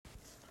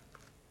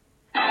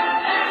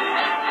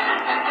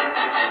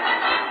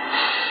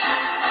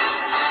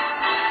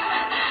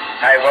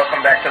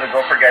welcome back to the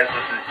Gopher Guys.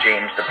 This is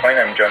James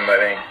DePoint. I'm joined by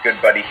my good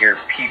buddy here,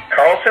 Pete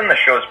Carlson. The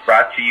show is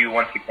brought to you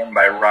once again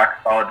by Rock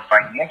Solid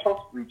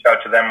Financials. Reach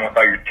out to them with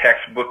all your tax,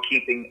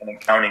 bookkeeping, and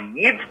accounting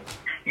needs.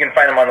 You can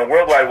find them on the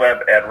World Wide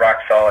Web at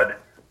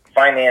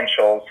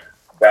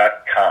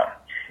rocksolidfinancials.com.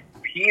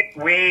 Pete,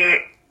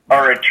 we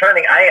are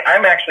returning.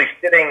 I'm actually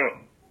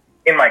sitting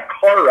in my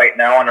car right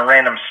now on a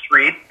random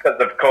street because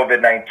of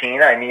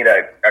COVID-19. I need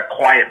a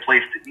quiet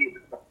place to be.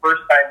 This is the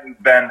first time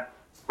we've been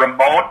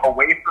remote,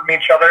 away from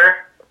each other.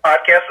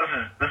 Podcast.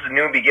 This is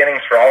new beginnings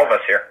for all of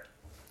us here.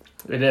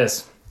 It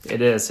is. It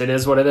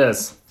is what it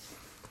is.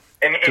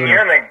 And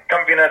you're in the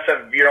comfiness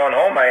of your own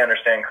home, I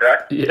understand,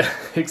 correct? Yeah,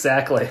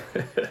 exactly.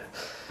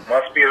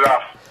 Must be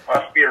rough.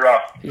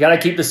 You got to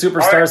keep the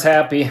superstars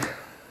happy,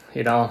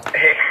 you know.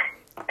 Hey,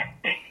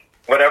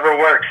 whatever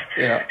works.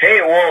 Yeah.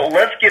 Hey, well,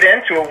 let's get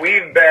into it.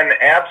 We've been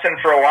absent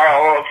for a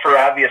while for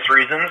obvious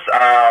reasons.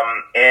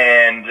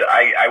 And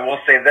I will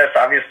say this,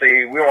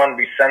 obviously, we want to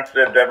be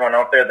sensitive to everyone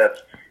out there that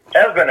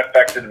has been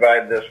affected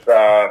by this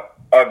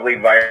ugly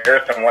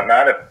virus and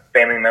whatnot, if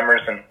family members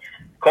and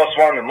close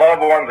ones and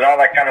loved ones and all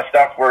that kind of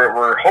stuff.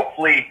 We're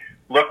hopefully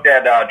looked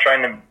at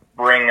trying to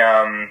bring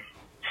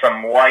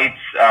some lights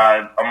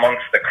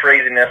amongst the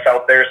craziness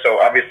out there. So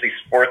obviously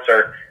sports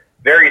are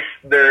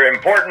they're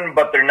important,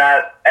 but they're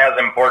not as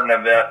important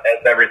as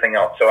everything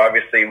else. So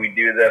obviously we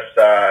do this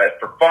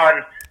for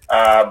fun,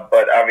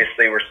 but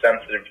obviously we're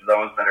sensitive to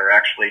those that are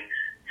actually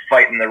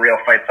fighting the real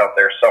fights out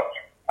there. So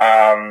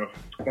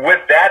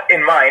with that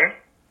in mind,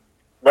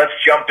 let's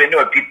jump into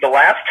it, Pete. The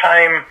last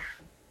time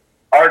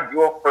our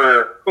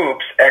Gopher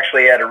Hoops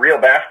actually had a real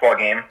basketball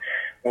game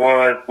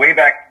was way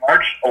back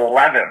March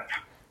 11th.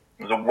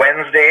 It was a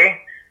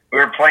Wednesday. We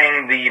were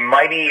playing the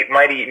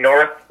mighty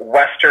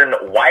Northwestern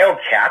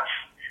Wildcats,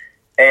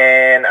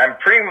 and I'm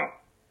pretty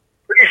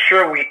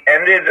sure we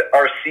ended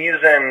our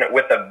season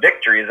with a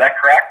victory. Is that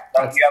correct?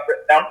 You have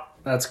written down?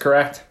 That's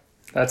correct.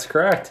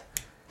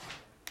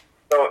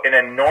 So in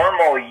a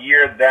normal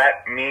year,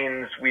 that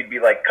means we'd be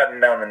like cutting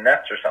down the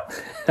nets or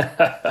something.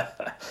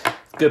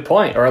 Good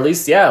point. Or at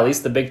least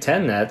the Big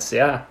Ten nets,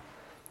 yeah.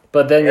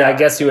 But then I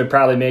guess you would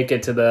probably make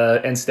it to the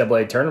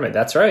NCAA tournament.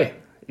 That's right.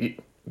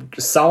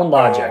 Sound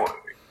logic. So,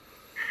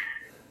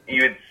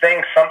 you would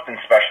think something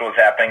special was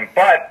happening,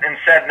 but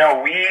instead, no,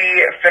 we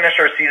finished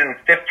our season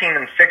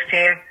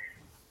 15-16,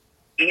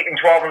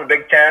 8-12 in the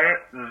Big Ten.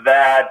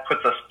 That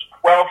puts us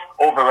 12th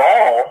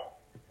overall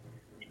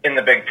in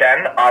the Big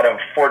Ten out of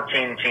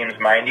 14 teams,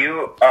 mind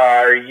you.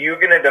 Are you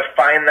going to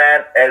define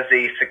that as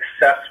a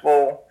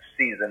successful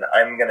season?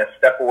 I'm going to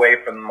step away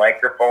from the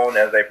microphone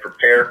as I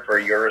prepare for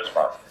your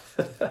response.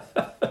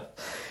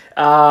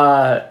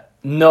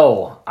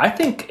 No. I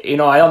think, I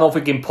don't know if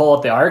we can pull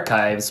out the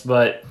archives,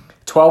 but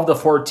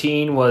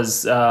 12-14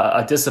 was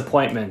a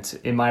disappointment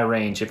in my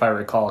range, if I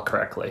recall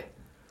correctly.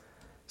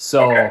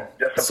 So,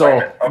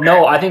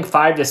 no, I think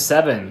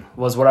 5-7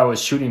 was what I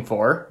was shooting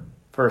for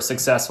a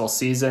successful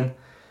season.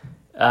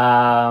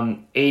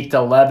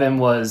 8-11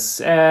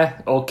 was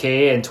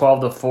okay, and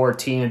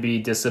 12-14 would be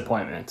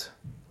disappointment.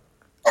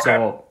 Okay.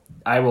 So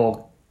I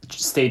will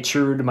stay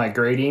true to my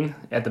grading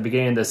at the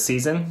beginning of the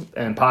season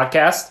and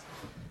podcast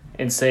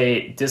and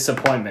say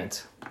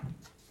disappointment.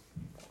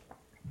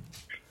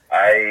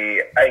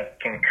 I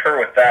concur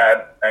with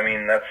that. I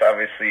mean, that's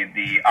obviously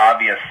the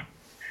obvious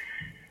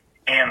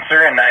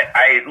answer. And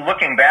I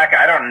looking back,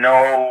 I don't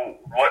know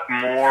what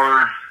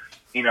more,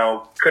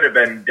 could have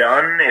been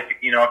done. If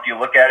you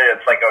look at it,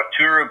 it's like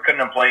Oturu couldn't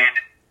have played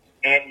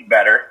any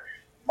better.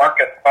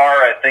 Marcus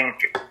Carr, I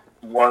think,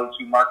 was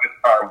who Marcus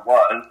Carr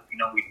was.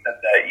 We said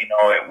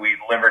that, we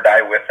live or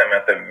die with him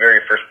at the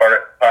very first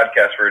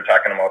podcast we were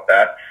talking about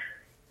that.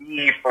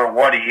 He, for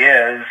what he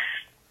is,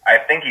 I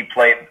think he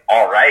played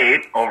all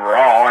right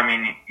overall. I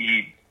mean,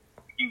 he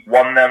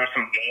won them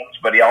some games,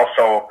 but he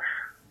also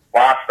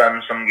lost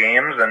them some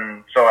games.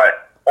 And so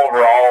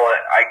overall,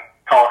 I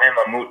call him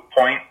a moot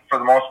point for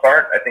the most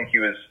part. I think he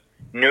was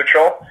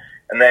neutral.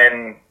 And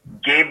then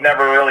Gabe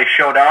never really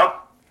showed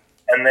up.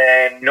 And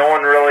then no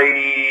one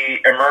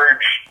really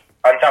emerged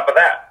on top of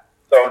that.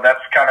 So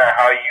that's kind of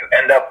how you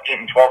end up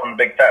 8-12 in the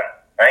Big Ten,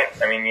 right?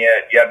 I mean, you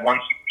had one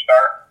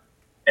superstar,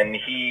 and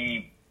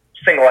he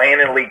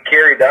single-handedly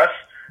carried us.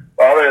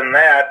 Well, other than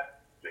that,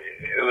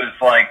 it was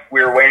like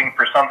we were waiting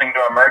for something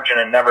to emerge, and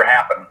it never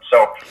happened.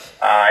 So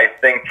I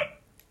think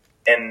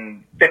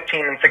in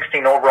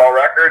 15-16 overall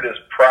record is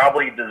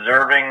probably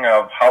deserving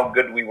of how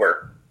good we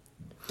were.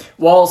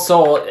 Well,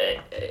 so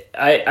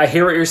I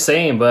hear what you're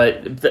saying,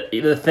 but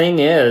the thing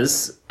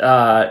is,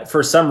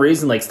 for some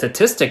reason, like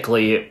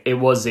statistically, it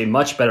was a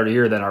much better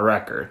year than our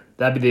record.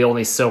 That'd be the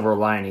only silver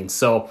lining.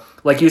 So,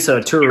 like you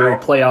said, Oturu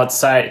played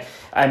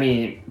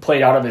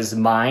out of his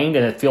mind,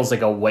 and it feels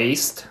like a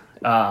waste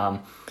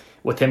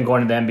with him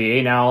going to the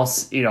NBA now.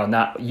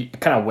 Not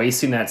kind of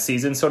wasting that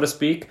season, so to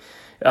speak.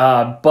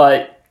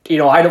 But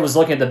I was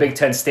looking at the Big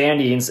Ten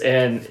standings,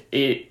 and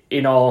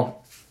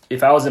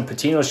if I was in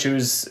Patino's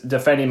shoes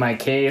defending my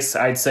case,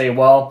 I'd say, 3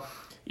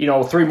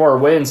 more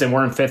wins and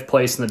we're in 5th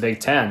place in the Big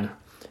Ten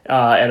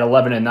at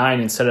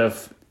 11-9 instead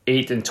of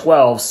 8 and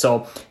 12.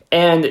 So,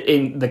 and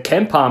in the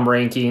KenPom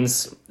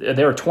rankings,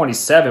 they were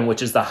 27,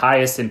 which is the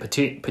highest in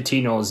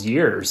Patino's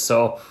years.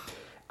 So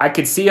I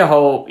could see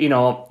how,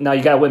 now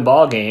you got to win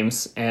ball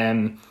games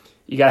and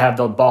you got to have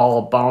the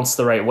ball bounce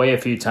the right way a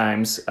few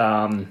times.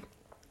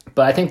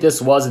 But I think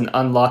this was an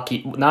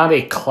unlucky, not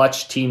a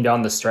clutch team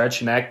down the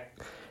stretch, and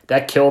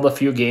that killed a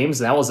few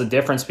games. And that was the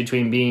difference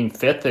between being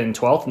 5th and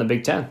 12th in the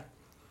Big Ten.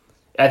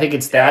 I think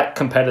it's that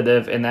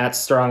competitive and that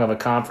strong of a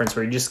conference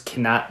where you just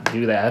cannot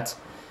do that.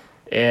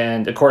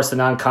 And, of course, the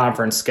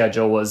non-conference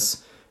schedule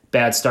was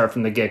bad start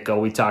from the get-go.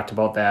 We talked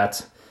about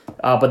that.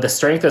 But the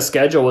strength of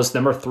schedule was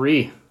number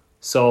 3.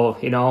 So,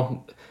 you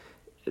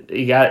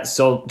got just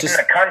in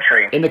the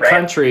country. In the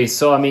country.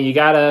 So, I mean, you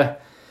got to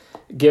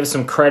give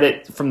some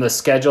credit from the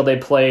schedule they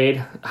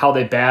played, how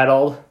they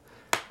battled,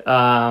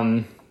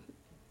 but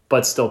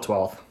still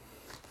 12th.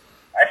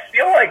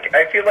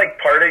 I feel like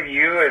part of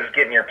you is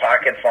getting your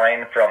pockets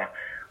lined from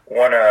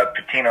one of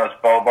Patino's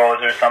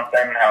Bobos or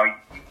something. How you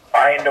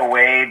find a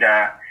way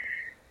to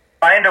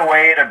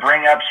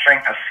bring up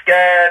strength of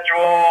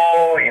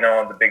schedule.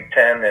 The Big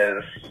Ten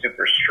is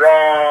super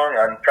strong,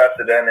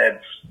 unprecedented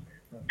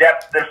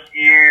depth this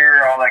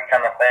year, all that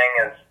kind of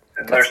thing.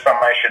 Is there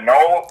something I should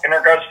know in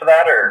regards to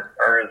that, or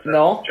is it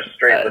no? Just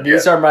straight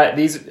legit?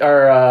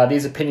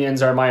 These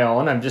opinions are my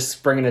own. I'm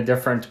just bringing a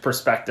different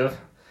perspective.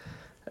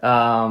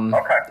 And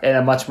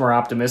a much more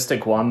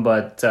optimistic one,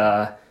 but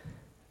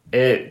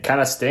it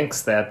kind of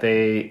stinks that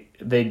they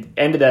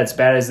ended as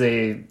bad as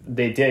they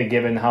did,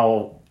 given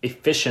how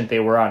efficient they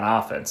were on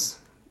offense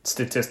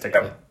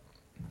statistically. Yep.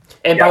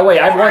 And by the way,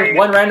 I have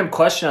one random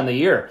question on the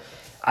year.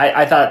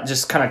 I thought,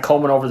 just kind of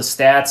combing over the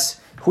stats,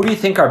 who do you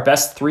think our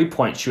best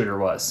 3-point shooter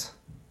was?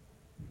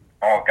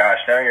 Oh gosh,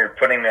 now you're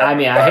putting me on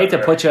the spot. I hate to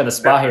put you on the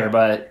spot here,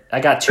 but I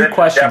got 2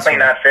 questions.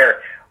 Definitely not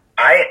fair.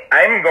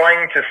 I'm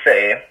going to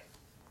say,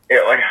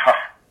 it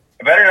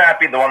better not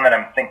be the one that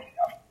I'm thinking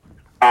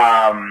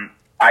of.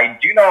 I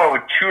do know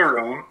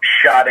Turu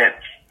shot it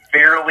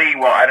fairly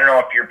well. I don't know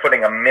if you're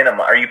putting a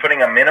minimum. Are you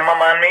putting a minimum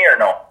on me or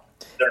no?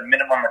 Is there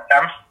minimum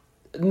attempts?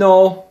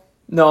 No.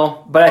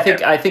 But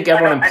okay. I think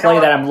everyone in play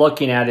that I'm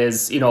looking at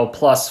is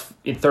plus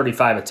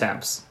 35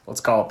 attempts.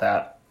 Let's call it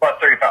that. Plus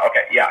 35.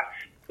 Okay, yeah.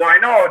 So I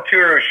know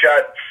Turu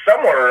shot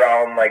somewhere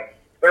around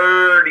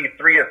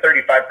 33 to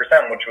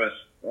 35%, which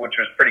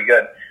was pretty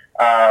good.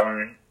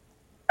 I'm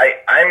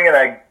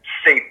gonna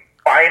say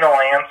final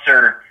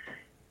answer.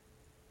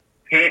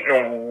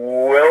 Peyton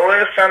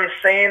Willis, I'm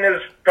saying,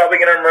 is probably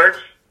going to emerge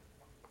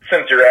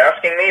since you're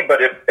asking me,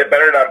 but it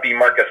better not be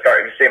Marcus Carr.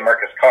 If you say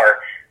Marcus Carr,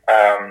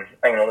 I'm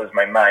going to lose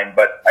my mind,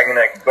 but I'm going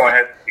to go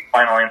ahead and say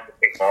final answer,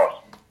 Peyton Willis.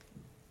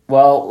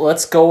 Well,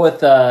 let's go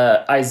with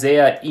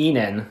Isaiah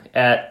Enan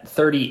at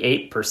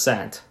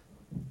 38%.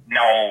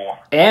 No.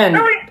 And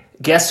really?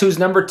 Guess who's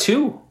number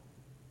 2?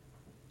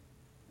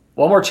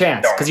 One more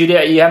chance, because you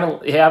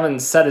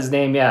haven't said his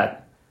name yet.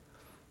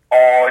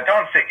 Oh,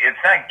 don't say it's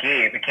not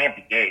Gabe. It can't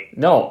be Gabe.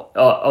 No,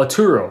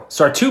 Oturu.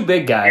 So our 2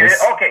 big guys.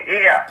 Okay,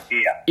 yeah.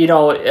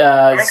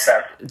 Makes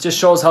sense. It just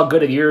shows how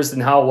good of years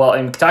and how well.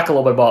 And talk a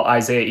little bit about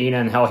Isaiah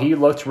Enan and how he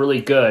looked really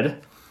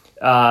good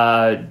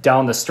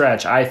down the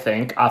stretch. I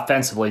think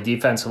offensively,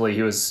 defensively,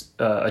 he was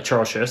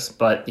atrocious,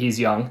 but he's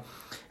young.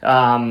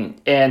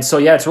 And so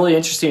it's really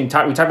interesting. We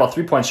talked about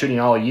 3-point shooting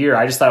all year.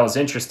 I just thought it was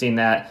interesting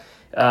that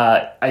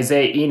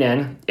Isaiah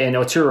Enan and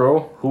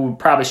Oturu, who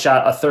probably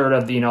shot a third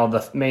of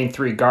the main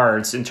 3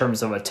 guards in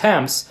terms of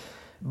attempts,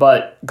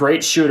 but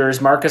great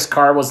shooters. Marcus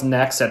Carr was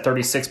next at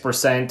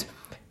 36%,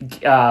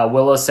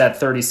 Willis at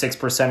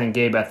 36%, and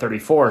Gabe at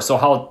 34%. So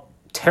how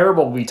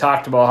terrible we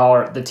talked about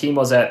how the team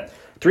was at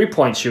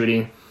 3-point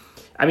shooting.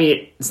 I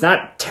mean, it's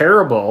not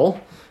terrible.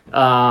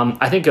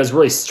 I think it was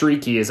really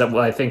streaky.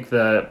 I think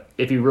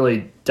if you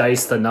really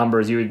dice the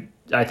numbers,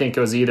 I think it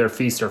was either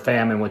feast or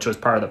famine, which was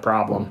part of the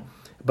problem.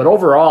 But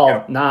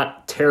overall,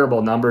 not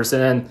terrible numbers.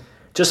 And then,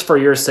 just for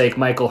your sake,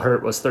 Michael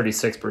Hurt was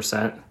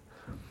 36%,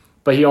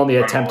 but he only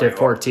attempted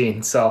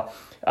 14. So,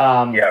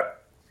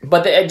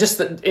 But just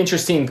the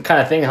interesting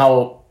kind of thing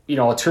how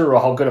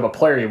Oturu, how good of a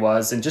player he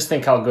was, and just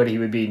think how good he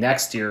would be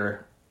next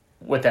year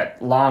with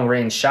that long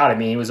range shot. I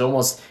mean, he was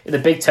almost in the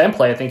Big Ten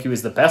play. I think he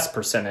was the best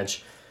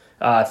percentage,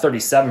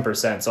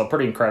 37%. So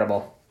pretty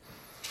incredible.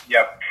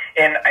 Yep.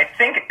 And I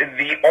think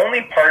the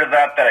only part of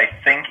that I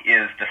think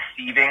is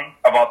deceiving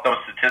about those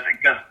statistics,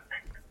 because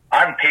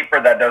on paper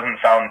that doesn't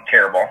sound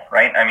terrible,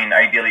 right? I mean,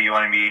 ideally you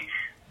want to be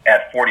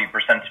at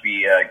 40% to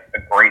be a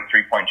great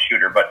 3-point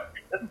shooter, but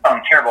it doesn't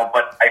sound terrible.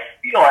 But I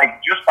feel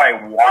like just by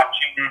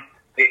watching,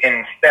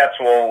 and stats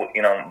will,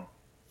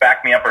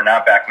 back me up or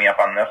not back me up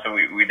on this, so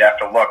we'd have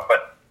to look.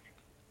 But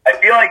I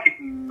feel like if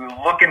you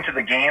look into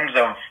the games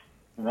of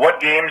what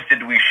games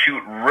did we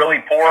shoot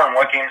really poor and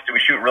what games did we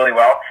shoot really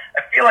well,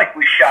 I feel like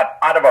we shot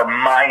out of our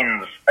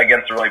minds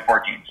against the really poor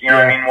teams. You know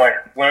what I mean?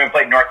 When we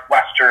played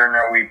Northwestern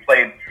or we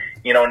played,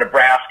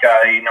 Nebraska,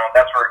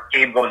 that's where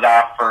Gabe goes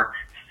off for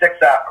 6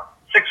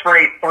 for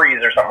 8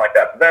 threes or something like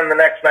that. But then the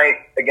next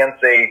night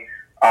against a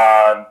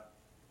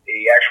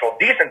actual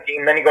decent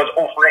team, then he goes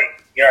 0 for 8.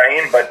 You know what I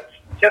mean? But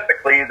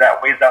statistically,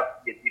 that weighs out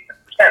to be a decent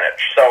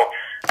percentage. So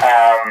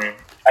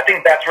I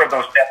think that's where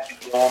those stats can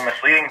be a little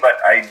misleading, but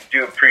I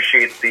do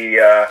appreciate the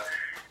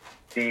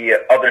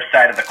other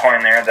side of the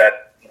coin there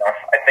that,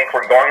 I think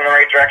we're going in the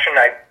right direction.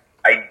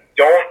 I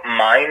don't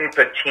mind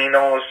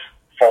Pitino's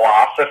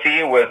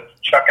philosophy with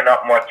chucking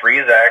up more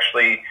threes.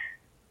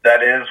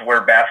 That is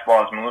where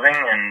basketball is moving,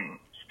 and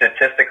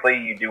statistically,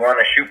 you do want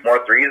to shoot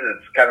more threes.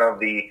 It's kind of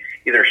the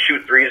either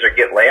shoot threes or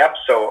get layups.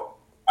 So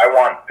I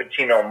want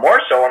Pitino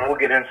more so, and we'll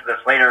get into this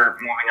later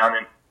moving on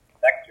in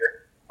next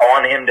year. I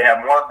want him to have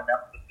more of an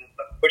emphasis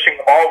of pushing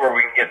the ball where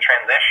we can get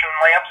transition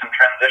layups and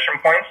transition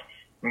points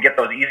and get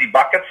those easy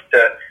buckets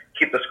to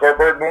keep the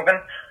scoreboard moving.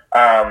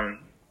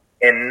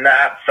 And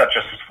not such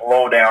a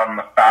slow down,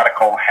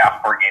 methodical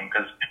half-court game,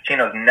 because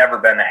Pitino's never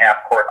been a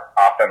half-court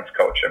offense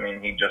coach. I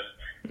mean, he just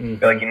feel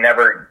like he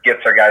never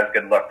gets our guys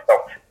good looks. So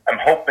I'm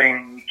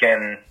hoping we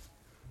can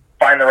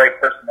find the right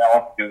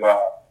personnel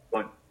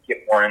to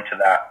get more into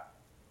that.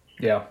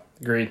 Yeah,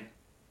 agreed.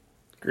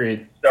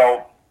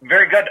 So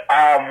very good.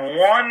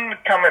 One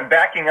comment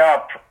backing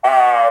up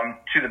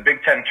to the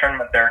Big Ten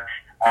tournament there.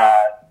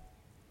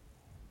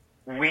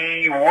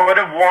 We would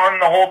have won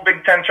the whole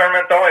Big Ten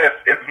tournament, though,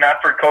 if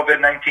not for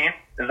COVID-19.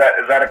 Is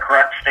that a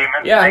correct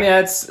statement? Yeah, I mean,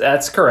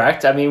 that's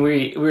correct. I mean,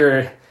 we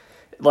were,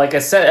 like I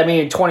said,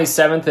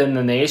 27th in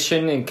the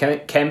nation in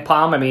Ken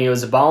Palm. I mean,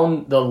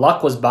 the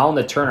luck was bound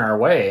to turn our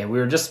way. We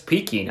were just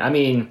peaking. I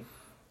mean,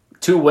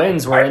 2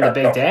 wins were in the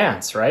big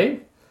dance,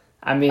 right?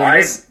 I mean,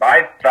 I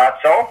thought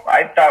so.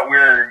 I thought we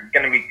were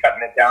going to be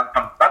cutting it down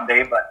come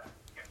Sunday, but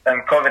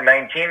then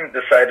COVID-19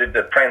 decided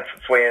to prance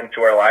its way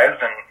into our lives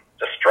and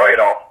destroy it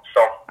all.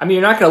 So, I mean,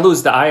 you're not going to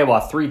lose to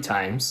Iowa 3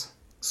 times.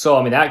 So,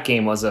 I mean, that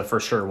game was a for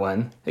sure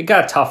win. It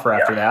got tougher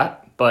after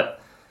that, but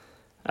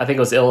I think it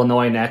was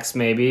Illinois next.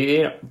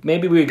 Maybe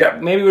we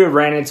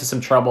ran into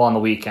some trouble on the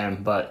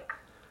weekend, but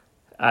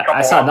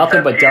I saw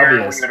nothing but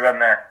W's. We would run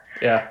there.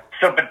 Yeah.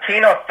 So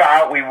Pitino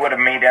thought we would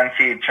have made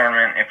NCAA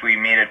tournament if we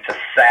made it to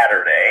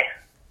Saturday.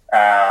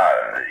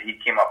 He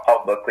came up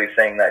publicly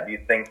saying that. Do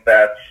you think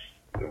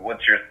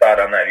what's your thought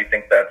on that? Do you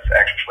think that's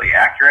actually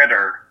accurate,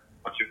 or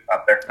what's your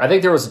thought there? I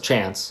think there was a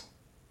chance.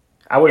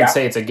 I wouldn't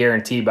say it's a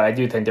guarantee, but I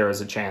do think there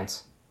was a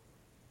chance.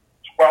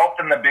 12th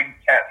in the Big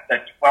Ten. The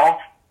 12th.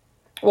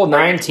 Well,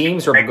 9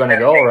 teams were going to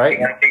go, right?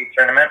 NCAA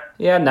tournament.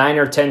 Yeah, 9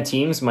 or 10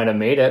 teams might have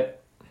made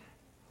it.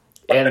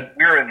 And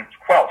we were in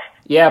 12th.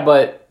 Yeah,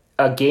 but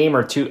a game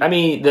or two. I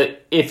mean,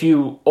 if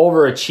you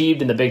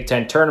overachieved in the Big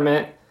Ten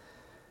tournament,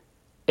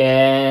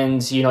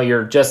 and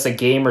you're just a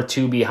game or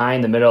two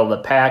behind the middle of the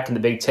pack in the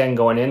Big Ten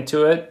going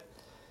into it,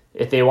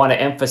 if they want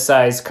to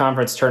emphasize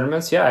conference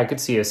tournaments, I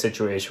could see a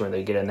situation where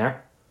they get in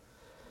there.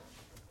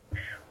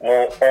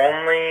 We'll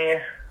only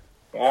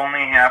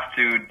have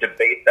to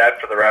debate that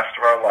for the rest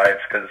of our lives,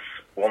 because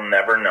we'll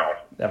never know.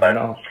 Never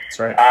know. That's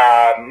right.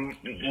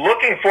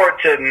 Looking forward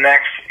to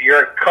next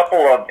year, a couple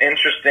of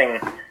interesting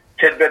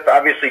tidbits.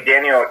 Obviously,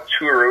 Daniel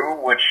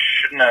Turu, which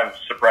shouldn't have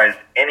surprised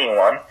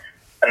anyone,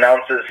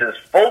 announces his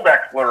full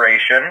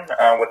declaration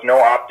with no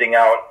opting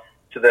out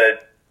to the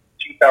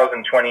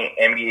 2020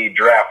 NBA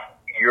draft.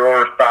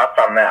 Your thoughts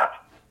on that?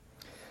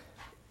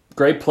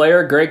 Great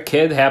player, great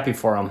kid, happy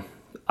for him.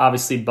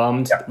 Obviously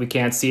bummed we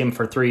can't see him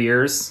for 3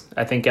 years.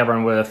 I think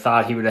everyone would have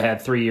thought he would have had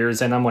 3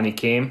 years in him when he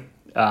came.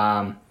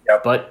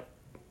 But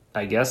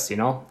I guess,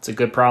 it's a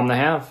good problem to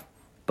have.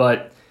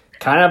 But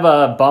kind of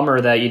a bummer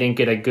that you didn't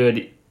get a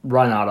good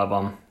run out of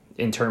him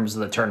in terms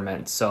of the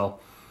tournament. So,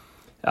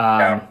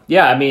 I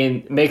mean,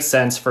 it makes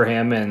sense for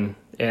him,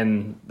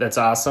 and that's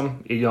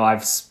awesome.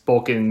 I've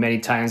spoken many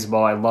times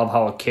about I love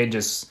how a kid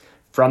just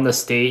from the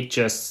state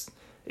just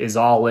is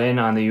all in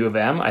on the U of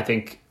M. I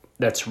think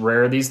that's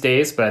rare these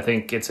days, but I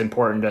think it's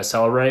important to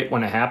celebrate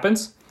when it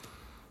happens.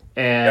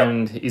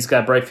 And he's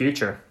got a bright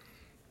future.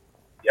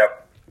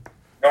 Yep.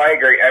 No, I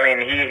agree. I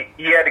mean,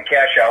 he had to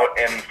cash out,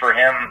 and for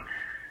him,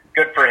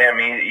 good for him.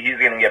 He's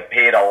going to get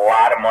paid a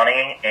lot of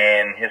money,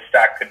 and his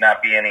stock could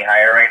not be any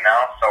higher right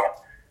now.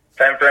 So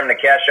time for him to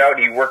cash out.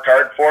 He worked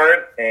hard for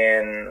it,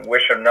 and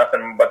wish him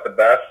nothing but the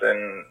best.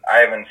 And I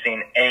haven't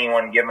seen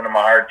anyone giving him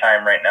a hard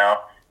time right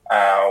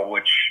now,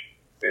 which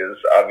is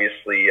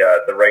obviously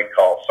the right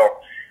call.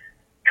 So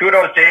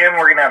kudos to him.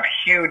 We're going to have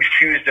huge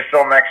shoes to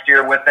fill next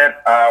year with it.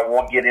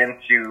 We'll get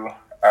into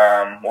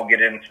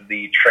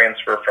the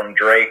transfer from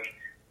Drake,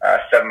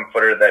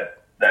 7-footer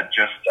that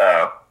just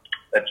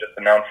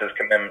announced his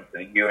commitment to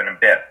the U in a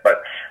bit.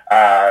 But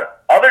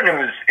other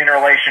news in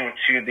relation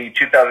to the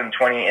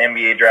 2020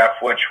 NBA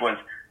draft, which was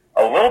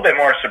a little bit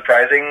more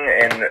surprising,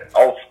 and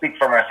I'll speak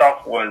for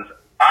myself,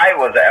 I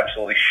was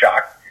absolutely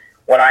shocked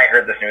when I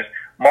heard this news.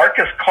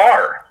 Marcus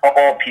Carr, of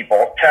all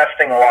people,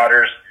 testing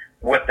waters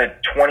with the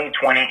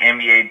 2020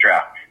 NBA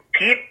draft.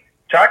 Pete,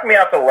 talk me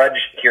off the ledge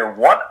here.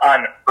 What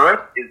on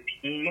earth is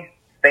he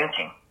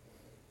thinking?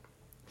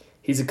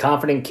 He's a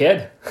confident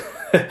kid.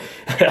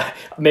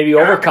 Maybe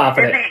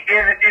overconfident.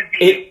 Is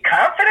he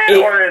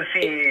confident, or is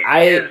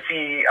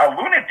he a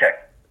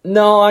lunatic?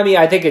 No, I mean,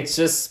 I think it's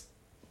just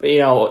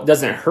it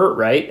doesn't hurt,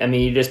 right? I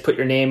mean, you just put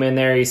your name in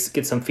there, you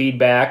get some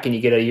feedback, and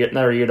you get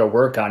another year to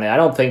work on it. I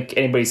don't think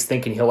anybody's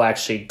thinking he'll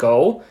actually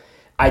go.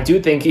 I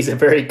do think he's a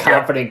very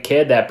confident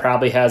kid that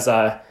probably has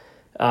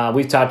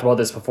we've talked about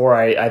this before.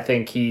 I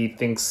think he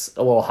thinks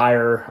a little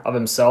higher of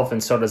himself,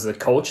 and so does the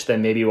coach,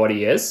 than maybe what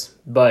he is.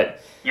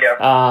 But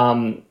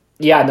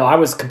I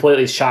was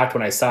completely shocked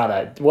when I saw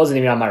that. It wasn't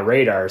even on my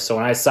radar. So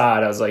when I saw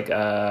it, I was like,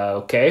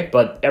 okay.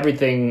 But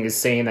everything is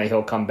saying that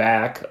he'll come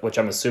back, which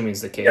I'm assuming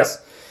is the case.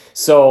 Yep.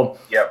 So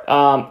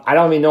I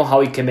don't even know how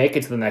he can make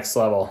it to the next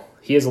level.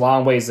 He has a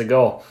long ways to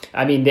go.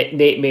 I mean,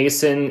 Nate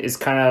Mason is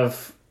kind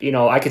of,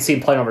 I could see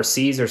him playing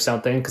overseas or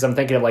something, because I'm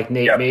thinking of like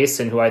Nate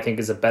Mason, who I think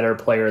is a better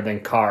player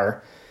than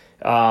Carr.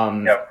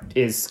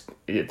 Is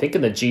I think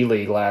in the G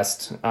League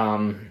last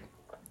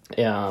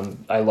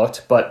I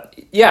looked, but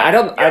I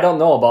don't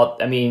know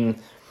about. I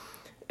mean,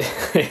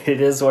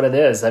 it is what it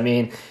is. I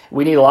mean,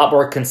 we need a lot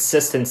more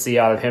consistency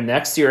out of him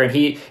next year, and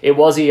it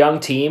was a young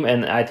team,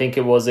 and I think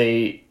it was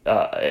none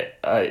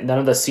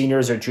of the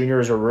seniors or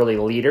juniors were really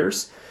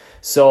leaders.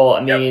 So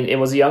I mean, it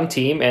was a young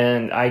team,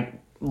 and I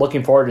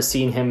looking forward to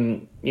seeing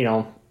him,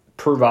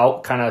 prove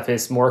out kind of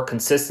his more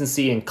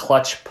consistency and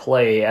clutch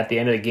play at the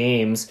end of the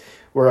games,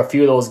 where a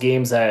few of those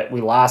games that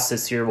we lost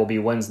this year will be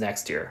wins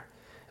next year.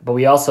 But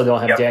we also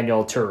don't have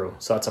Daniel Turu,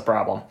 so that's a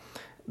problem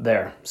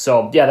there.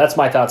 So, that's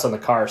my thoughts on the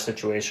Carr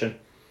situation.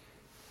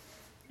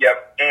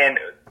 Yep, and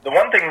the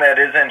one thing that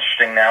is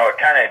interesting now, it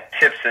kind of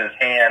tips his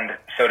hand,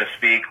 so to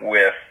speak,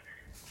 with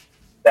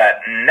that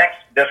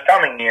this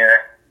coming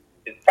year,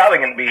 it's probably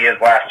going to be his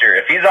last year.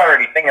 If he's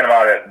already thinking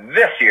about it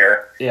this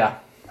year,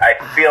 I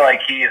feel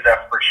like he's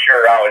for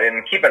sure out.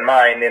 And keep in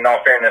mind, in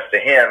all fairness to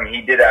him,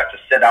 he did have to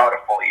sit out a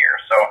full year.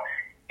 So,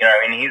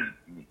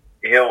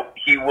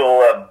 he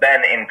will have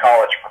been in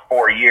college for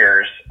 4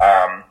 years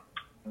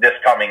this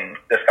coming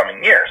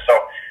year. So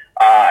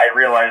I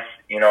realize,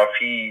 if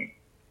he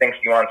thinks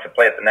he wants to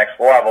play at the next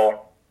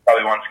level,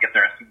 probably wants to get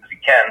there as soon as he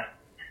can.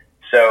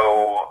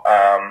 So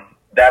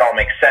that all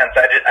makes sense.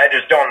 I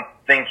just don't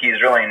think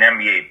he's really an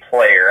NBA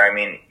player. I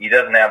mean, he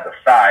doesn't have the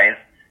size,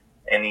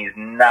 and he's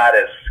not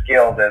as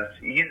skilled as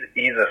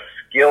he's a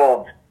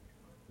skilled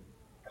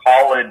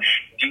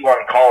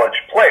D1 college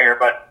player,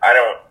 but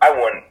I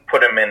wouldn't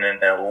put him in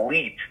an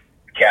elite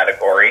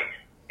category.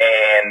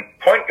 And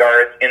point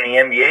guards in the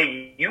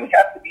NBA, you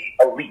have to be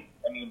elite.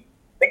 I mean,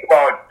 think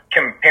about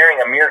comparing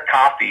Amir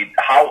Coffey,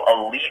 how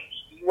elite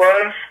he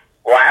was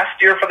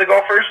last year for the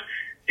Gophers.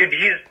 Dude,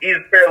 he's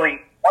barely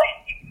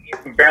playing. He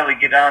can barely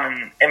get on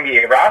an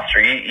NBA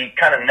roster. He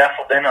kind of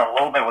nestled in a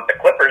little bit with the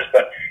Clippers,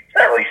 but he's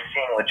not really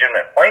seeing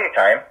legitimate playing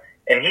time.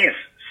 And he's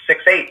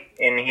 6'8",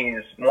 and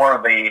he's more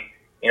of a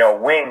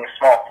wing,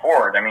 small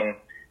forward. I mean,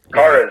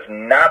 Carr is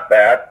not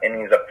that,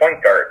 and he's a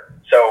point guard.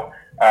 So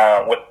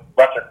with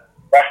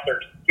lesser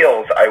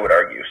skills, I would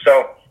argue.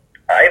 So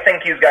I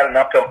think he's got an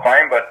uphill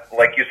climb, but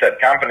like you said,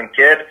 confident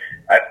kid.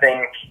 I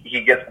think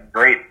he gets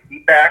great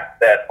feedback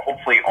that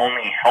hopefully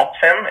only helps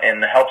him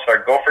and helps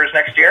our Gophers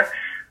next year.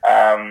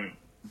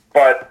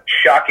 But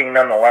shocking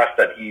nonetheless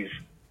that he's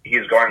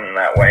going in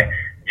that way.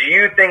 Do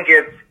you think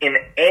it's in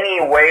any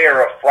way a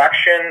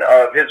reflection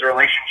of his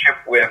relationship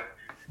with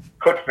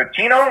Coach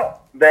Pitino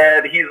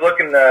that he's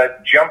looking to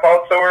jump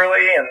out so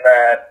early, and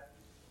that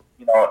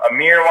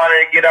Amir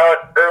wanted to get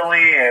out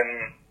early,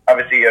 and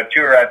obviously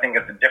Tour, I think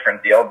it's a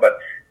different deal. But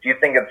do you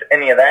think it's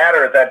any of that,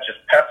 or is that just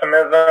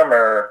pessimism,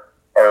 or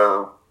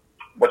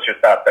what's your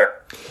thought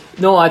there?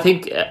 No, I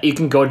think you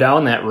can go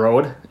down that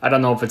road. I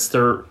don't know if it's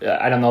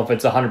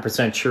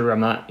 100% true. I'm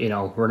not,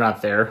 we're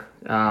not there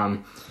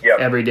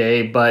every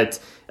day, but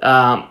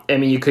I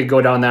mean, you could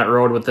go down that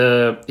road with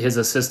his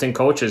assistant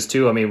coaches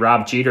too. I mean,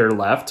 Rob Jeter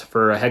left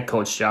for a head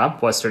coach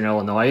job, Western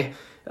Illinois,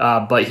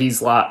 but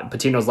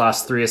Patino's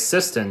lost 3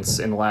 assistants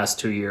in the last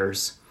 2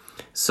 years.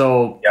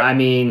 So I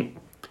mean,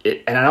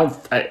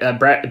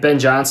 Ben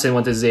Johnson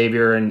went to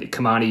Xavier, and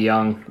Kamani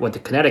Young went to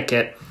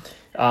Connecticut.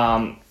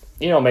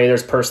 Maybe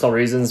there's personal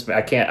reasons.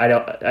 I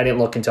didn't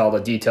look into all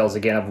the details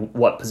again of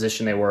what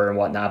position they were and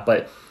whatnot,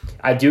 but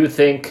I do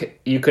think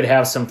you could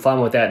have some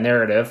fun with that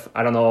narrative.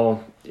 I don't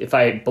know if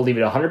I believe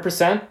it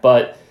 100%,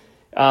 but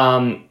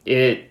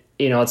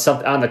it's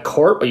something on the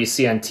court, what you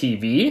see on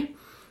TV.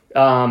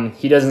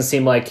 He doesn't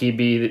seem like he'd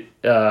be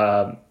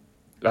a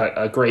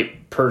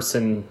great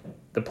person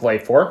to play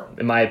for,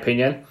 in my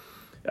opinion.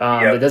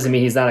 It doesn't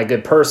mean he's not a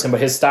good person,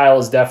 but his style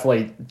is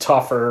definitely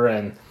tougher,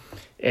 and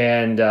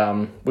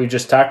we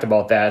just talked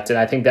about that, and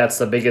I think that's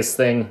the biggest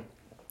thing.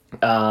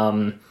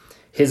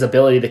 His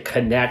ability to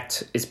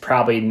connect is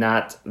probably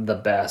not the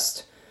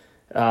best.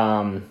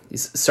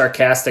 He's a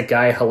sarcastic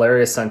guy,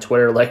 hilarious on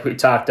Twitter, like we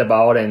talked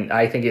about, and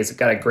I think he's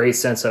got a great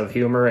sense of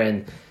humor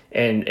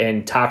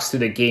and talks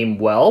through the game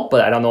well,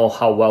 but I don't know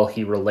how well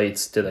he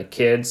relates to the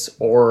kids,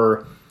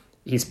 or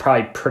he's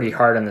probably pretty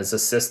hard on his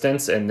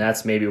assistants, and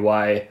that's maybe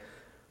why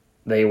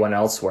they went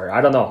elsewhere. I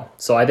don't know.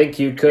 So I think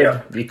you could.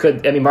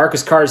 I mean,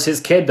 Marcus Carr is his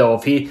kid,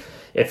 though.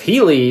 If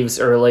he leaves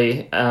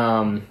early,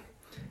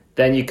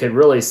 then you could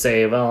really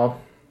say,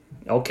 well,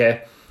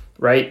 okay,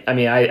 right? I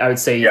mean, I would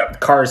say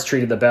Yep. Carr is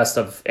treated the best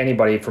of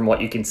anybody from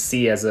what you can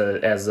see as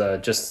a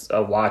just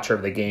a watcher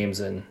of the games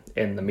and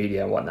in the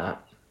media and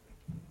whatnot.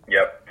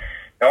 Yep.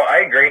 No, I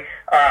agree.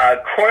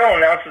 Coyle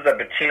announces that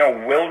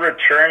Patino will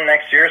return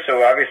next year,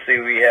 so obviously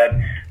we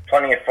had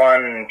plenty of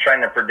fun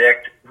trying to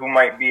predict who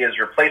might be his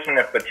replacement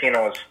if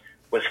Patino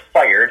was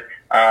fired.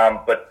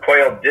 But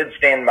Coyle did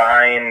stand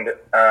behind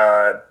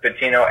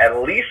Patino,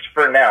 at least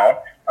for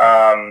now,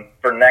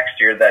 for next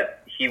year,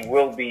 that he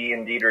will be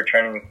indeed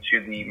returning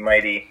to the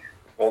mighty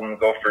Golden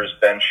Gophers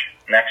bench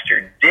next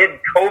year. Did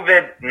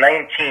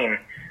COVID-19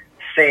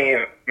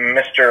 save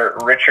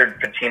Mr. Richard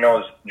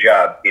Patino's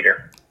job,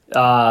 Peter?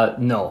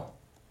 No.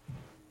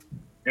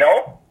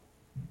 No?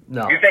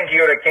 No. You think he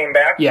would have came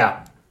back?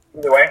 Yeah.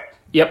 Either way?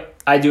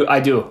 Yep, I do.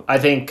 I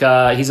think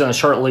he's on a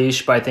short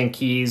leash, but I think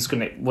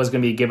was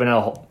gonna be given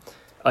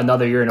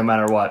another year no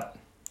matter what.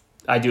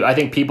 I do. I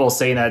think people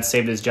saying that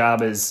saved his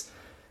job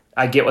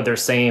I get what they're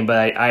saying,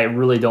 but I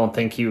really don't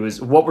think he was.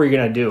 What were you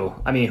gonna do?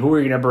 I mean, who were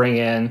you gonna bring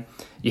in?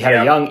 You had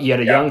a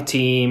young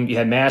team. You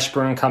had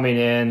Mashburn coming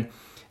in.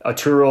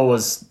 Arturo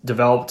was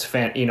developed,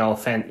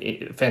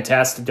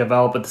 fantastic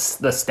developed, but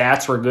the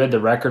stats were good. The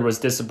record was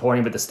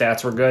disappointing, but the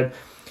stats were good.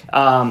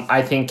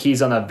 I think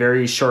he's on a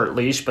very short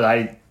leash, but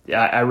I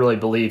really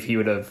believe he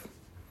would have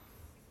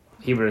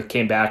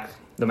came back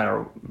no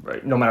matter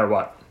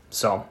what.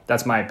 So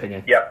that's my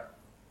opinion. Yep.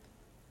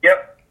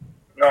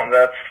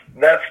 No,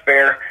 that's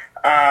fair.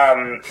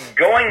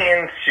 Going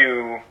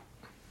into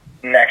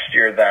next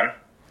year, then,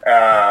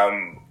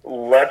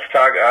 let's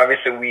talk.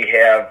 Obviously, we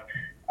have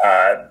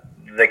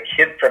the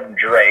kid from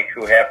Drake,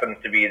 who happens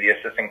to be the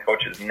assistant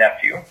coach's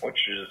nephew,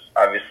 which is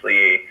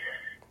obviously a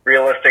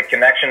realistic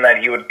connection that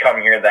he would come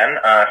here then.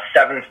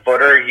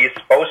 7-footer. He's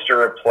supposed to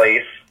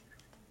replace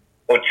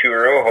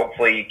Oturu.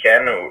 Hopefully he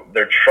can.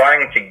 They're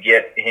trying to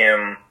get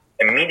him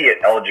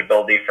immediate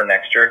eligibility for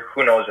next year.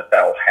 Who knows if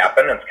that'll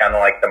happen? It's kind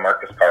of like the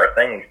Marcus Carr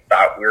thing. We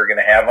thought we were going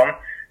to have him,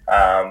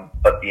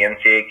 but the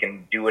NCAA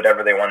can do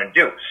whatever they want to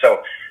do.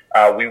 So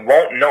we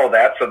won't know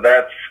that. So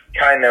that's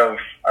kind of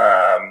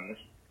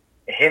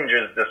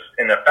hinges this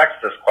and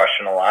affects this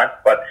question a lot.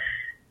 But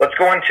let's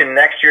go into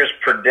next year's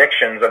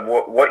predictions of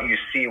what you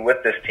see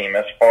with this team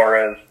as far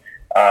as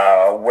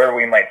where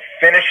we might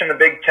finish in the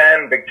Big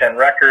Ten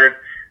record.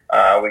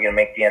 We're going to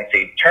make the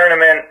NCAA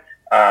tournament.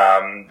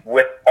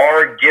 With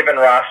our given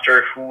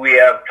roster, who we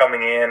have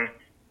coming in,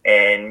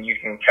 and you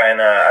can kind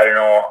of, I don't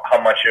know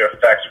how much it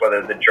affects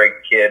whether the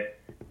Drake kid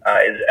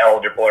is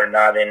eligible or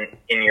not in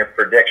your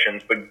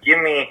predictions, but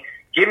give me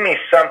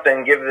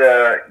something, give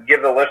the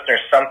listeners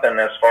something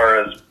as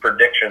far as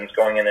predictions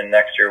going into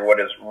next year.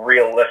 What is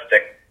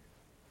realistic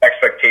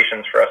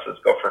expectations for us as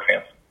Gopher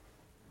fans?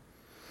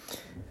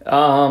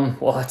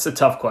 Well, that's a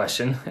tough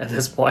question at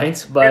this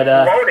point, but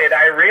it's loaded,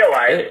 I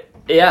realize.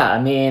 Yeah,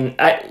 I mean,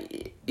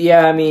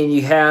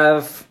 you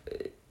have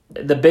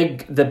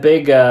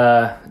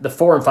the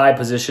 4 and 5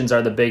 positions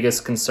are the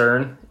biggest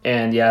concern,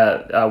 and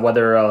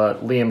whether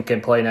Liam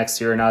can play next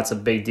year or not, it's a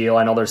big deal.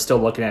 I know they're still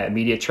looking at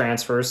immediate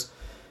transfers.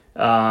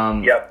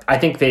 I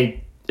think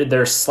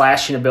their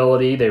slashing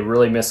ability, they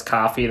really miss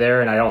Coffey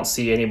there, and I don't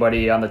see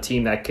anybody on the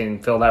team that can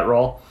fill that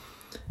role.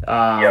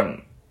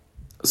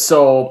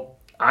 So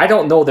I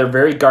don't know. They're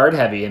very guard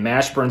heavy, and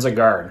Mashburn's a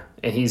guard,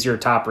 and he's your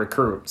top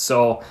recruit.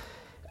 So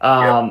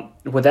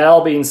with that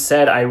all being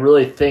said, I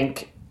really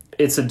think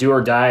it's a do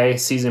or die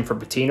season for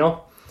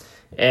Patino,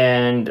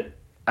 and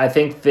I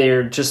think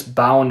they're just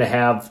bound to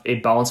have a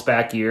bounce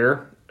back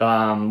year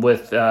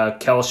with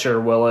Kelsher,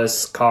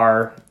 Willis,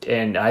 Carr,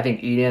 and I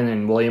think Eden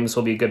and Williams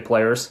will be good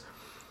players.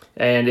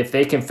 And if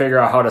they can figure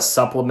out how to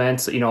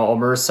supplement,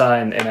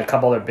 Omersa and a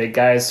couple other big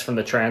guys from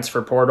the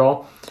transfer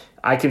portal,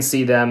 I can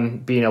see them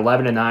being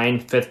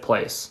 11-9, 5th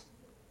place.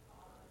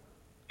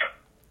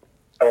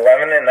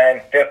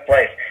 11-9, 5th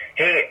place.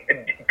 Hey,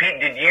 Pete,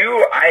 did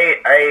you?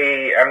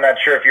 I'm not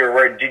sure if you were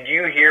aware. Did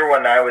you hear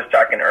when I was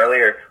talking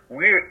earlier?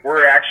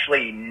 We're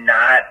actually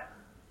not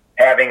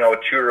having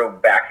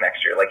Oturu back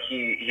next year. Like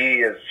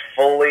he is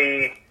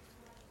fully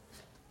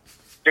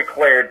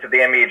declared to the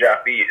NBA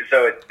draft.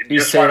 So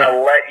just want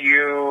to let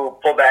you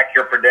pull back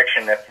your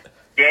prediction. If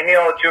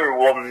Daniel Oturu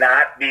will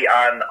not be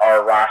on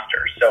our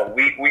roster, so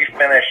we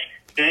finished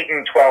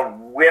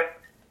 8-12 with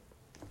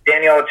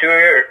Daniel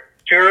Oturu,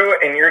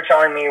 and you're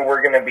telling me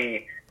we're going to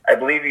be, I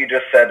believe you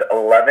just said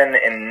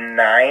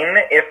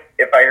 11-9,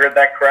 if I heard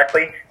that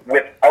correctly,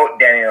 without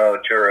Daniel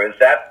Oturu. Is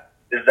that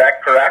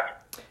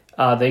correct?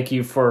 Thank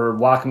you for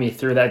walking me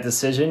through that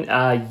decision.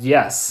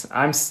 Yes,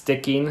 I'm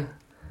sticking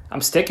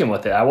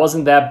with it. I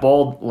wasn't that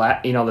bold,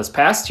 this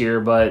past year,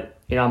 but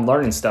I'm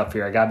learning stuff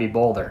here. I gotta be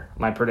bolder.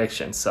 My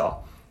prediction.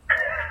 So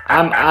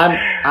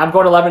I'm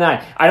going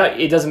 11-9. I know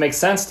it doesn't make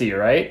sense to you,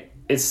 right?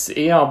 It's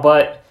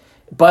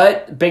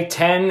but Big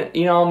Ten,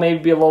 maybe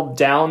be a little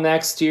down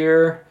next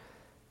year.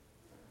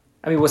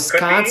 I mean,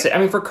 Wisconsin. I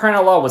mean, for crying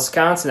out loud,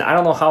 Wisconsin. I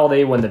don't know how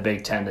they win the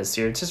Big Ten this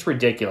year. It's just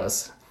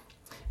ridiculous.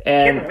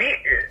 And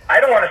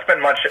I don't want to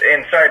spend much.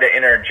 And sorry to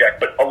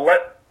interject, but 11-6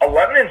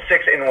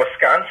 in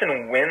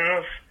Wisconsin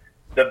wins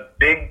the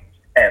Big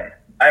Ten.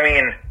 I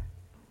mean,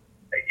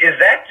 is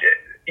that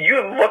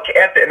you look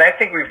at and I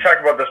think we've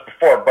talked about this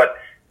before, but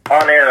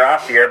on air or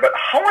off the air, but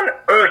how on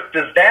earth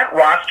does that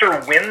roster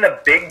win the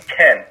Big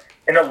Ten?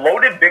 In a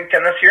loaded Big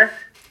Ten this year,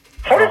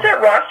 how does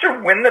that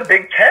roster win the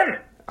Big Ten?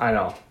 I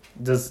know.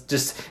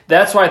 Just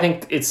that's why I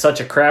think it's such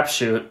a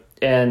crapshoot,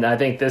 and I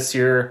think this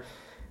year.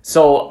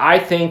 So I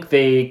think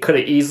they could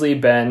have easily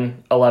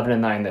been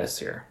 11-9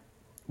 this year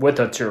with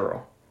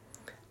Oturu.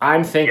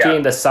 I'm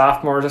thinking the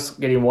sophomores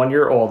getting 1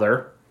 year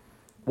older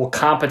will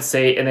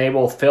compensate, and they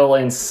will fill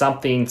in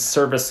something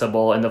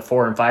serviceable in the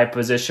 4 and 5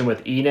 position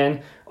with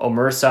Eden,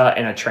 Omersa,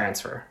 and a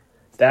transfer.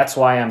 That's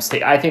why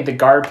I think the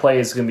guard play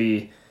is going to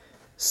be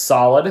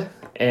solid,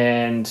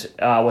 and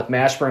with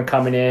Mashburn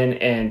coming in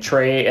and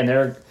Trey, and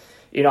they're,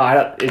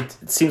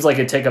 it seems like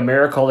it'd take a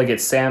miracle to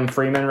get Sam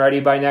Freeman ready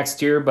by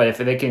next year. But if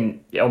they can,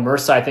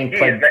 Omersa, I think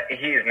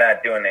he's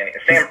not doing anything.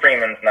 Sam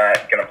Freeman's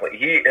not going to play.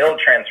 He'll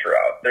transfer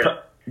out.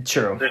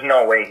 There's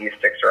no way he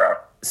sticks around.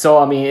 So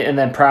I mean, and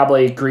then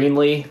probably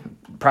Greenlee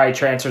probably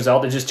transfers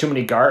out. There's just too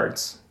many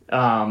guards.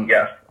 And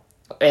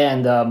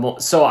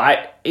so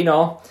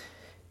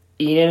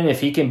Ian,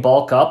 if he can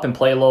bulk up and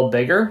play a little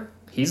bigger,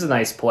 he's a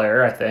nice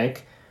player, I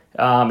think.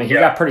 And he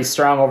got pretty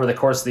strong over the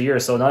course of the year.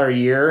 So another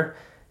year,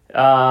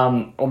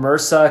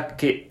 Omersa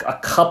get a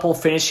couple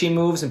finishing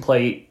moves and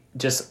play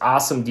just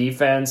awesome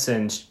defense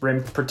and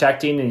rim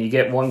protecting, and you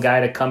get one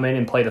guy to come in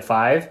and play the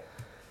 5.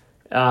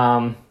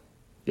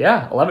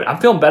 11. I'm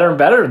feeling better and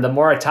better the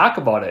more I talk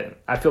about it.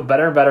 I feel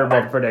better and better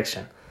about the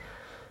prediction.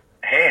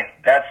 Hey,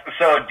 that's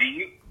so.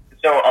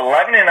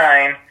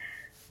 11-9,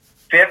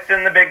 5th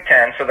in the Big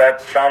Ten. So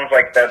that sounds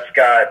like that's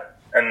got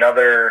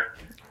another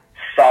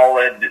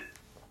solid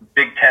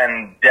Big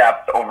Ten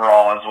depth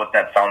overall, is what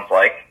that sounds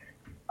like.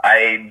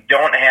 I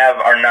don't have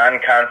our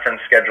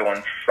non-conference schedule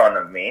in front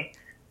of me,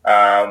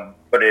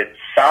 but it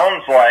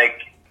sounds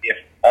like if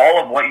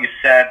all of what you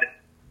said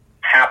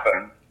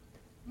happened,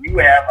 you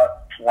have us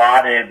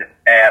slotted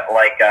at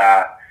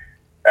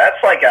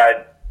that's like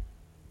a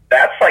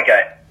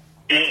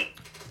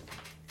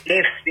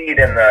eighth seed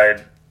in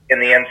the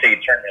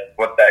NCAA tournament.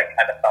 What that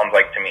kind of sounds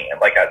like to me,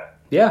 like a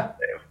fifth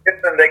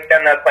in the Big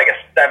Ten. That's like a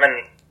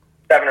seven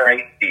or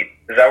 8 seed.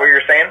 Is that what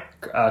you're saying?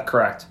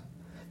 Correct.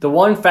 The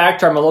one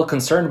factor I'm a little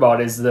concerned about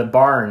is the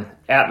barn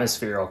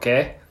atmosphere,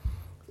 okay?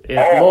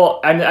 Well,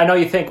 I know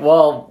you think,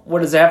 well,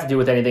 what does it have to do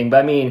with anything? But,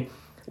 I mean,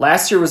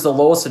 last year was the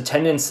lowest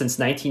attendance since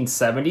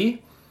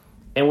 1970.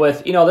 And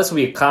with, this will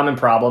be a common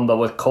problem, but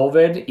with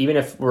COVID, even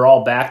if we're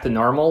all back to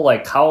normal,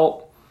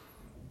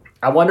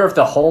 I wonder if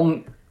the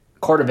home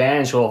court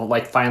advantage will,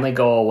 finally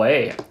go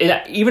away.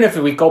 Even if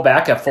we go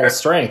back at full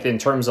strength in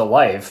terms of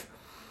life,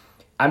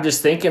 I'm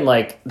just thinking,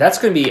 that's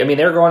going to be,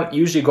 they're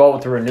usually go out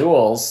with the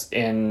renewals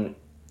in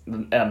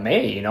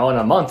May, in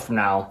a month from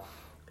now.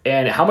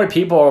 And how many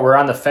people were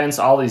on the fence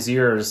all these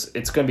years?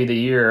 It's going to be the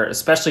year,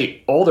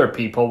 especially older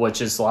people,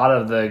 which is a lot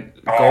of the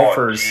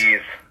Gophers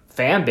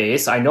fan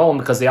base. I know them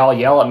because they all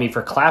yell at me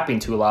for clapping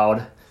too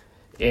loud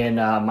in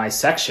my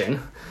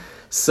section.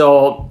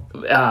 So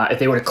if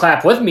they would have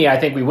clapped with me, I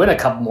think we win a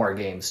couple more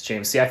games,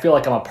 James. See, I feel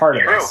like I'm a part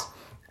of this.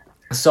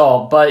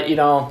 So, but,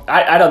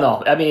 I don't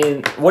know.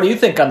 What do you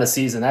think on the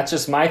season? That's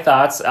just my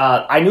thoughts.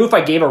 I knew if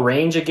I gave a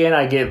range again,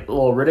 I'd get a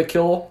little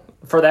ridicule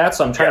for that.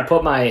 So I'm trying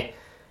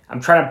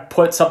to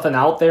put something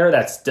out there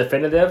that's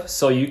definitive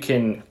so you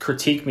can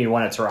critique me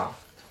when it's wrong.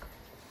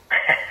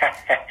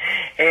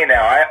 Hey,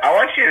 now, I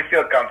want you to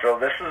feel comfortable.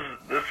 This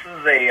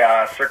is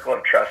a circle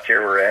of trust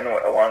here we're in,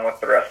 along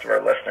with the rest of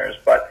our listeners.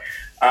 But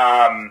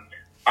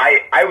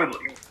I would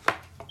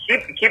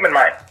keep in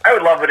mind, I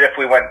would love it if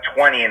we went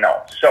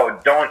 20-0. So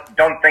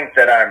don't think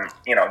that I'm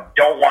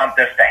don't want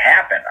this to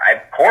happen.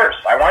 Of course,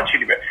 I want you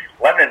to be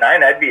 11-9.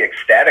 I'd be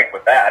ecstatic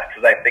with that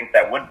because I think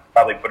that would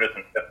probably put us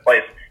in 5th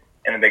place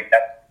in the Big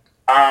Ten.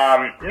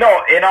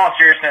 No, in all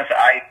seriousness,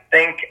 I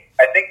think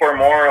we're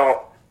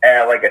more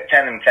at like a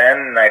 10-10,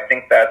 and I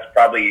think that's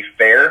probably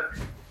fair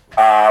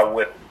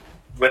with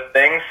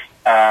things.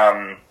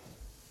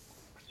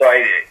 So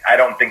I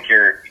don't think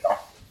you're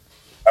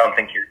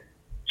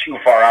too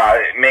far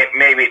out.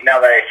 Maybe now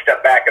that I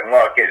step back and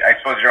look, I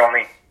suppose you're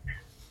only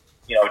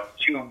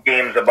 2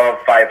 games above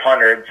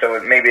 500, so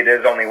maybe it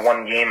is only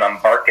 1 game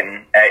I'm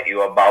barking at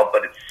you about.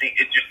 But it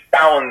just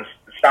sounds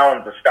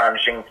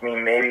astonishing to me.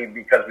 Maybe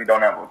because we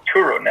don't have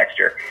Oturu next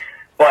year,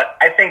 but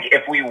I think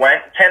if we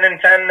went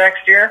 10-10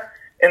 next year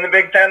in the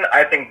Big Ten,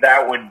 I think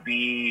that would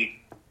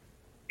be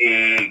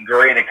a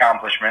great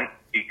accomplishment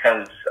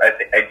because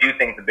I do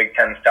think the Big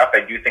Ten's tough.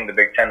 I do think the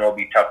Big Ten will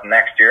be tough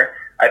next year.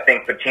 I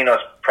think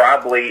Pitino's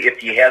probably, if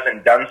he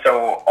hasn't done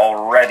so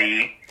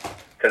already,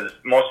 because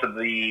most of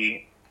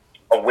the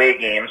away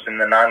games and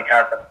the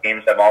non-conference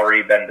games have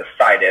already been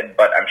decided,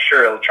 but I'm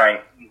sure he'll try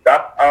and ease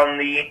up on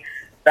the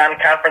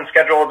non-conference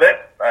schedule a bit,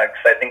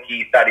 because I think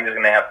he thought he was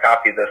going to have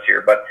coffee this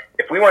year. But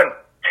if we went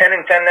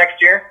 10-10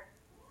 next year,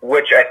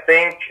 which I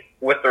think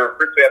with the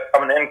recruits we have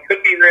coming in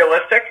could be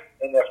realistic,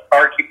 and if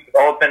Carr keeps it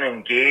open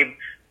and Gabe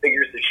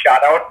figures his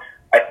shot out,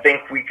 I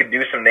think we could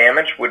do some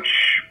damage, which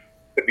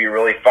could be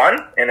really fun,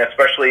 and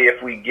especially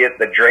if we get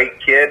the Drake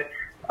kid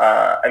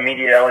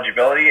immediate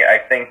eligibility. I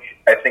think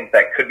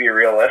that could be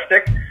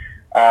realistic,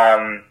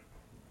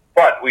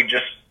 but we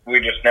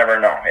just never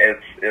know.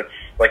 It's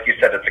like you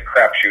said, it's a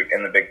crapshoot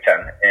in the Big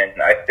Ten,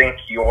 and I think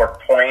your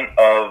point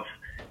of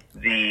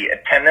the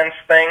attendance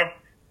thing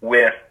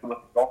with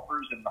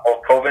Gophers and the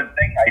whole COVID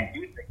thing, I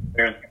do think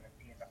there's going to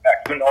be an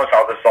effect. Who knows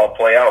how this all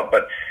play out,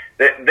 but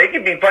they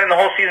could be playing the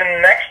whole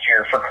season next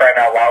year, for crying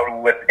out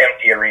loud, with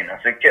empty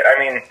arenas. I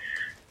mean,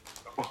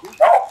 who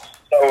knows?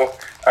 So,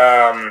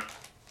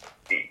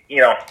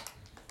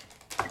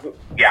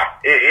 yeah,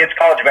 it's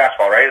college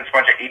basketball, right? It's a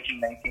bunch of 18,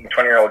 19,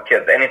 20-year-old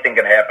kids. Anything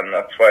can happen.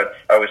 That's why it's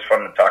always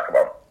fun to talk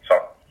about. So,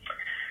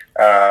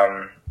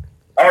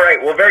 all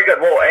right. Well, very good.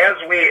 Well, as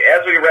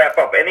we wrap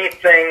up,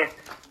 anything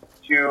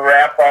to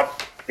wrap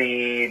up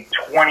the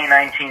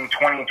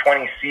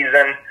 2019-2020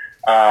 season,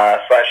 /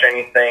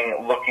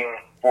 anything looking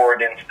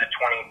forward into the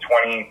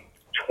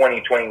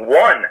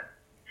 2020-2021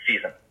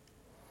 season?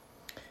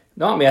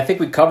 No, I mean, I think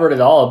we covered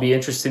it all. It'll be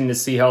interesting to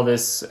see how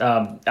this,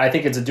 I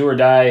think it's a do or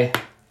die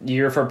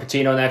year for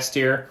Pitino next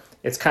year.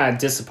 It's kind of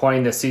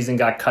disappointing the season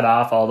got cut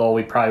off, although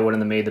we probably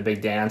wouldn't have made the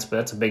big dance, but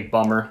that's a big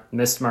bummer.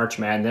 Missed March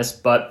Madness,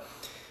 but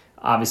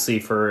obviously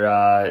for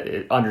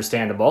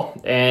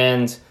understandable.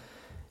 And,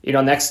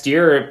 next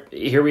year,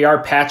 here we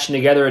are patching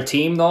together a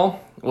team, though,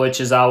 which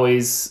is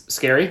always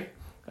scary.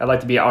 I'd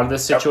like to be out of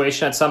this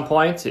situation at some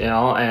point,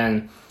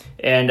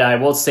 and I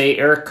will say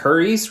Eric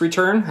Curry's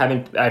return.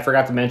 I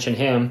forgot to mention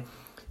him.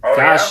 Oh,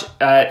 gosh,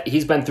 yeah.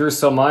 He's been through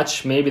so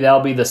much. Maybe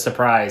that'll be the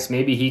surprise.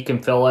 Maybe he can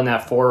fill in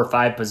that 4 or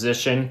 5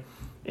 position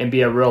and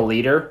be a real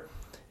leader.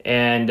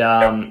 And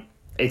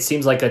it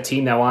seems like a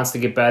team that wants to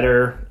get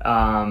better.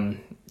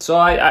 So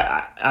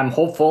I'm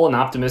hopeful and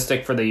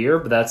optimistic for the year,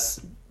 but that's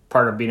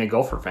part of being a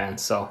Gopher fan.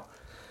 So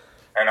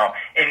I know.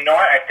 And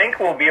I think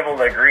we'll be able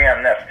to agree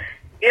on this.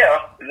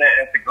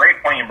 It's a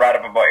great point you brought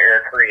up about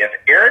Eric Curry. If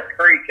Eric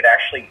Curry could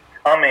actually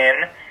come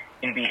in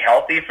and be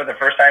healthy for the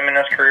first time in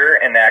his career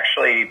and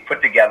actually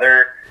put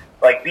together,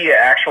 be an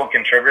actual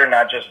contributor,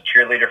 not just a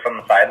cheerleader from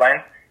the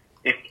sidelines,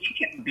 if he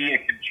can be a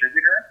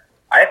contributor,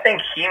 I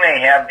think he may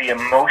have the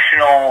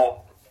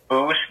emotional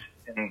boost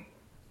and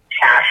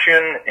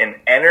passion and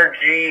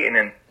energy and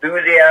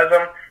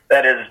enthusiasm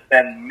that has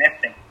been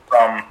missing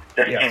from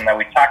this team that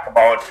we talk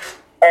about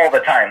all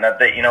the time. That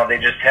they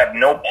just have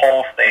no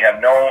pulse, they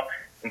have no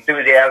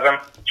enthusiasm.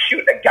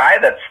 Shoot, a guy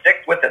that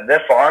sticks with it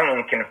this long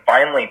and can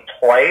finally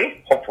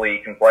play, hopefully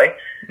he can play,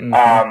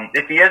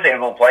 if he is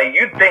able to play,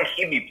 you'd think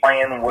he'd be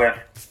playing with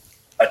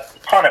a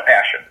ton of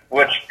passion,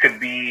 which could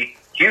be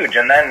huge.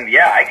 And then,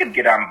 I could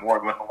get on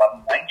board with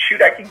 11 points.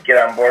 Shoot, I could get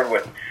on board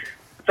with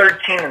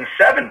 13 and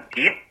 7,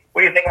 Pete.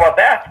 What do you think about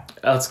that?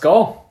 Let's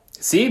go.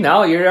 See,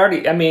 now you're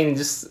already,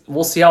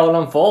 we'll see how it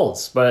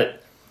unfolds,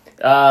 but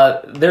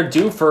they're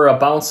due for a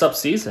bounce-up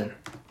season.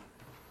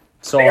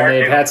 So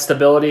they've had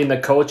stability in the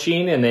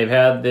coaching, and they've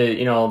had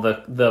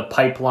the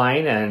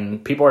pipeline,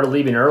 and people are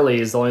leaving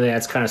early is the only thing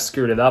that's kind of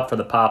screwed it up for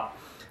the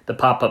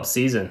pop-up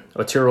season.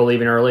 Otero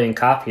leaving early and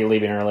Coffey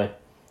leaving early.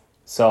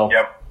 So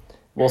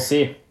we'll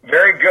see.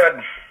 Very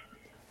good.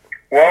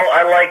 Well,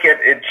 I like it.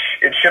 It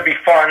should be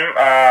fun.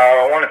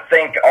 I want to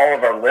thank all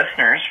of our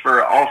listeners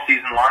for all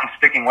season long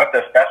sticking with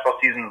us. Basketball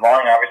season's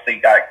long.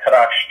 Obviously got cut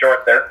off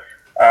short there.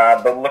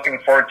 But looking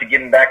forward to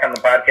getting back on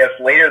the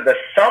podcast later this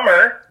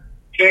summer,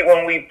 Kate,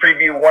 when we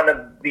preview one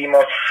of the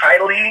most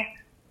highly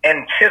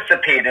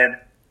anticipated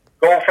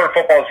Gopher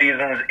football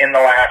seasons in the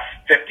last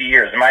 50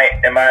 years. Am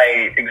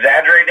I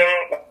exaggerating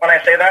when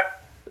I say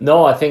that?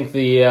 No, I think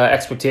the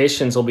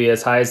expectations will be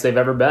as high as they've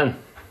ever been.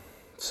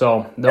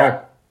 So, no.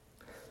 Yeah.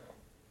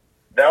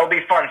 That'll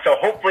be fun. So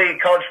hopefully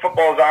college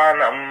football is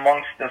on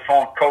amongst this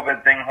whole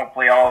COVID thing.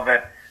 Hopefully all of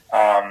it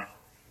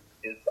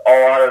is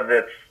all out of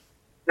its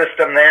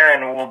system there,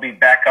 and we'll be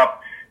back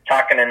up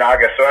talking in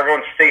August. So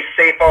everyone stay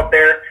safe out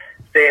there.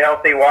 Stay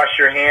healthy. Wash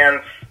your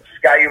hands.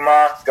 Sky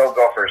Uma. Go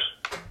Gophers.